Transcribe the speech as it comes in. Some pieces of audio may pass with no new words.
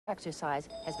exercise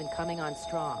has been coming on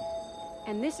strong.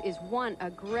 And this is one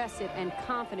aggressive and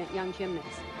confident young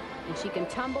gymnast. And she can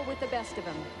tumble with the best of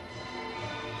them.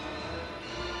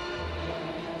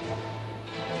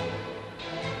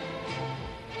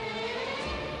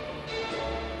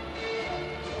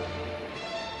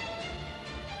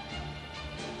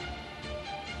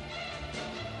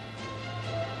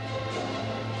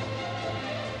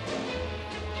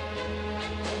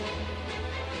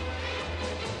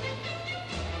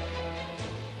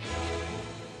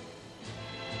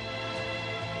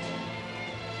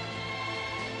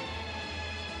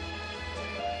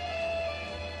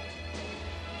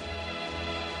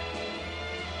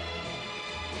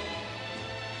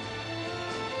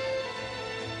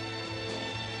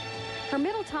 Her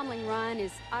middle tumbling run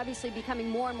is obviously becoming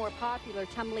more and more popular,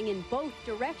 tumbling in both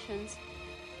directions,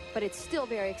 but it's still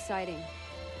very exciting.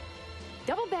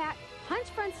 Double back, punch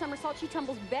front somersault. She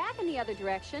tumbles back in the other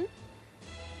direction,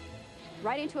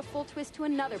 right into a full twist to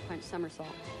another punch somersault.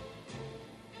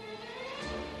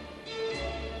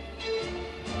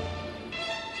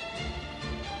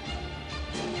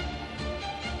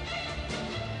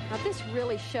 Now this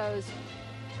really shows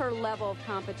her level of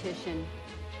competition.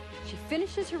 She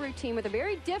finishes her routine with a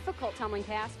very difficult tumbling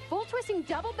pass, full twisting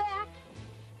double back.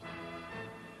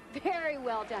 Very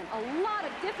well done. A lot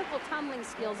of difficult tumbling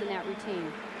skills in that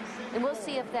routine. And we'll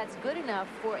see if that's good enough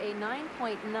for a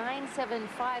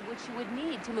 9.975, which she would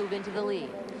need to move into the lead.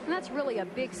 And that's really a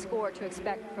big score to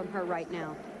expect from her right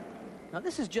now. Now,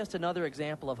 this is just another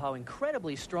example of how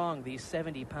incredibly strong these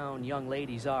 70-pound young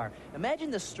ladies are.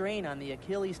 Imagine the strain on the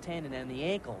Achilles tendon and the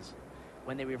ankles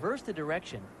when they reverse the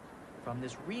direction from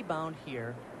this rebound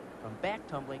here, from back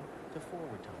tumbling to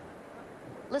forward tumbling.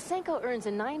 Lysenko earns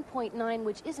a 9.9,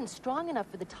 which isn't strong enough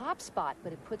for the top spot,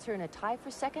 but it puts her in a tie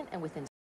for second and within